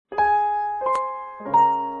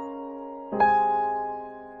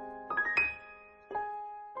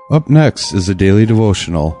Up next is a daily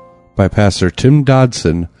devotional by Pastor Tim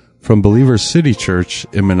Dodson from Believers City Church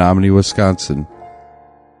in Menominee, Wisconsin.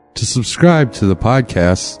 To subscribe to the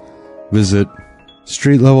podcast, visit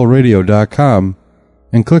streetlevelradio.com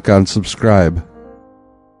and click on subscribe.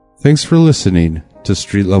 Thanks for listening to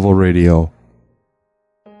Street Level Radio.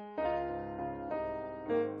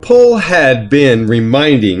 Paul had been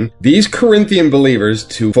reminding these Corinthian believers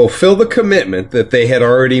to fulfill the commitment that they had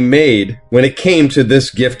already made when it came to this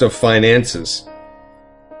gift of finances.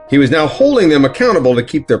 He was now holding them accountable to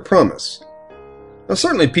keep their promise. Now,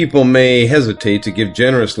 certainly people may hesitate to give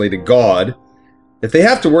generously to God if they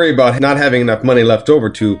have to worry about not having enough money left over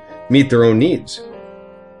to meet their own needs.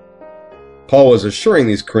 Paul was assuring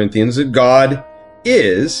these Corinthians that God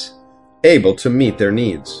is able to meet their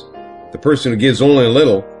needs. The person who gives only a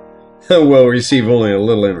little will receive only a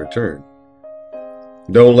little in return.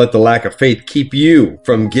 Don't let the lack of faith keep you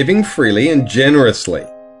from giving freely and generously.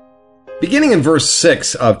 Beginning in verse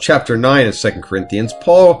 6 of chapter 9 of 2 Corinthians,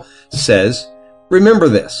 Paul says, "Remember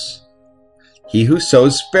this, he who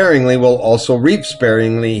sows sparingly will also reap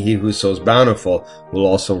sparingly, he who sows bountiful will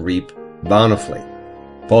also reap bountifully."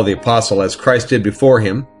 Paul the Apostle, as Christ did before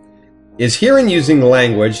him, is here in using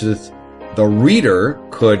language that the reader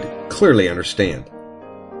could clearly understand.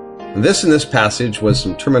 This in this passage was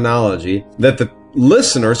some terminology that the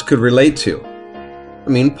listeners could relate to. I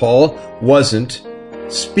mean, Paul wasn't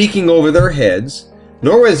speaking over their heads,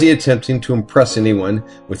 nor was he attempting to impress anyone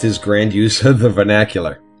with his grand use of the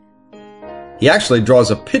vernacular. He actually draws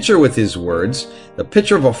a picture with his words, the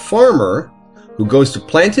picture of a farmer who goes to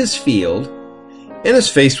plant his field and is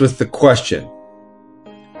faced with the question,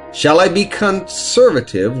 shall I be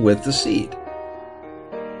conservative with the seed?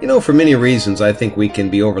 You know, for many reasons, I think we can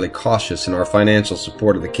be overly cautious in our financial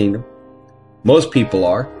support of the kingdom. Most people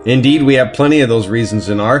are. Indeed, we have plenty of those reasons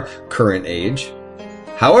in our current age.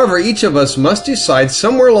 However, each of us must decide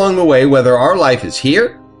somewhere along the way whether our life is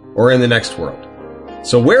here or in the next world.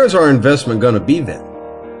 So where is our investment going to be then?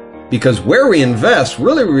 Because where we invest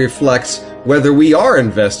really reflects whether we are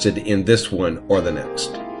invested in this one or the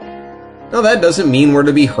next. Now, that doesn't mean we're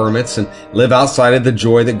to be hermits and live outside of the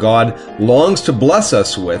joy that God longs to bless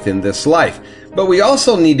us with in this life. But we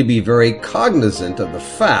also need to be very cognizant of the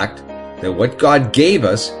fact that what God gave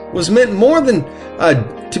us was meant more than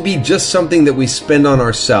to be just something that we spend on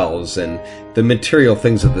ourselves and the material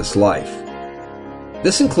things of this life.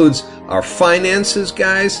 This includes our finances,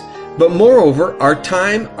 guys, but moreover, our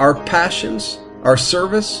time, our passions, our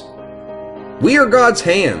service. We are God's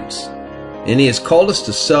hands, and He has called us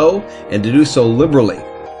to sow and to do so liberally.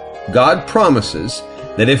 God promises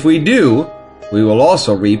that if we do, we will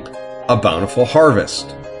also reap a bountiful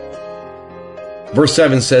harvest. Verse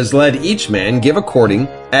 7 says, "Let each man give according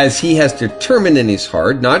as he has determined in his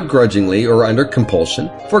heart, not grudgingly or under compulsion,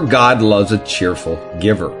 for God loves a cheerful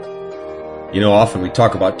giver." You know, often we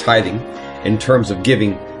talk about tithing in terms of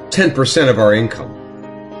giving 10% of our income.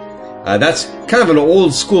 That's kind of an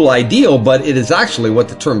old school ideal, but it is actually what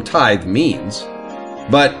the term tithe means.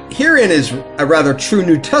 But herein is a rather true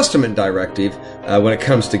New Testament directive when it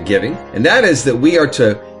comes to giving, and that is that we are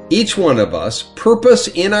to, each one of us, purpose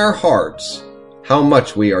in our hearts how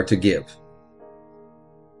much we are to give.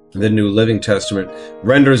 The New Living Testament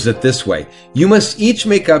renders it this way: "You must each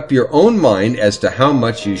make up your own mind as to how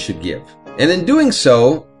much you should give." And in doing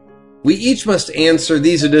so, we each must answer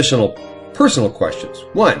these additional personal questions.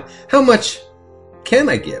 1, how much can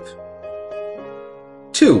I give?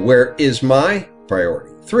 2, where is my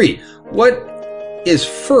priority? 3, what is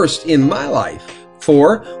first in my life?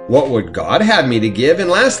 4, what would God have me to give? And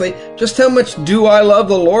lastly, just how much do I love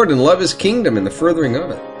the Lord and love His kingdom and the furthering of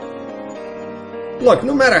it? Look,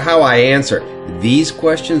 no matter how I answer these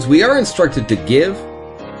questions, we are instructed to give,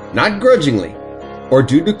 not grudgingly, or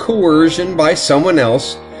due to coercion by someone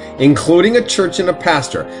else, including a church and a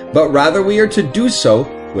pastor, but rather we are to do so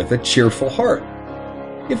with a cheerful heart.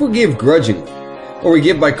 If we give grudgingly, or we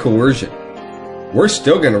give by coercion, we're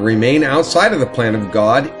still going to remain outside of the plan of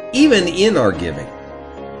God, even in our giving.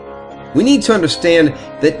 We need to understand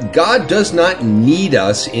that God does not need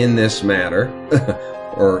us in this matter,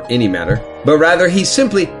 or any matter, but rather He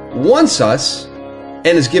simply wants us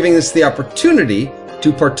and is giving us the opportunity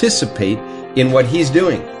to participate in what He's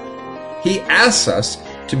doing. He asks us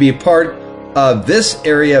to be a part of this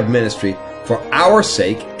area of ministry for our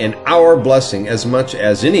sake and our blessing as much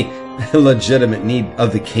as any legitimate need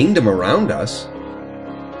of the kingdom around us.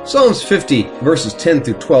 Psalms 50 verses 10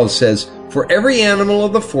 through 12 says, "For every animal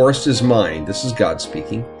of the forest is mine," this is God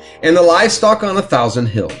speaking, "and the livestock on 1,000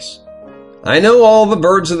 hills. I know all the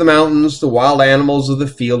birds of the mountains, the wild animals of the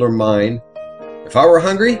field are mine. If I were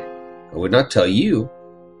hungry, I would not tell you,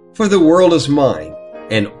 For the world is mine,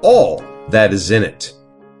 and all that is in it.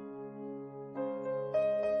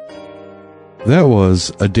 That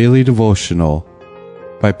was a daily devotional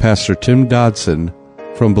by Pastor Tim Dodson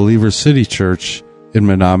from Believer City Church in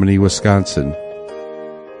Menominee, Wisconsin.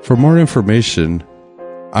 For more information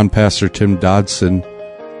on Pastor Tim Dodson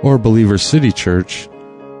or Believer City Church,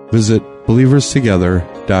 visit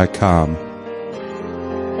believerstogether.com.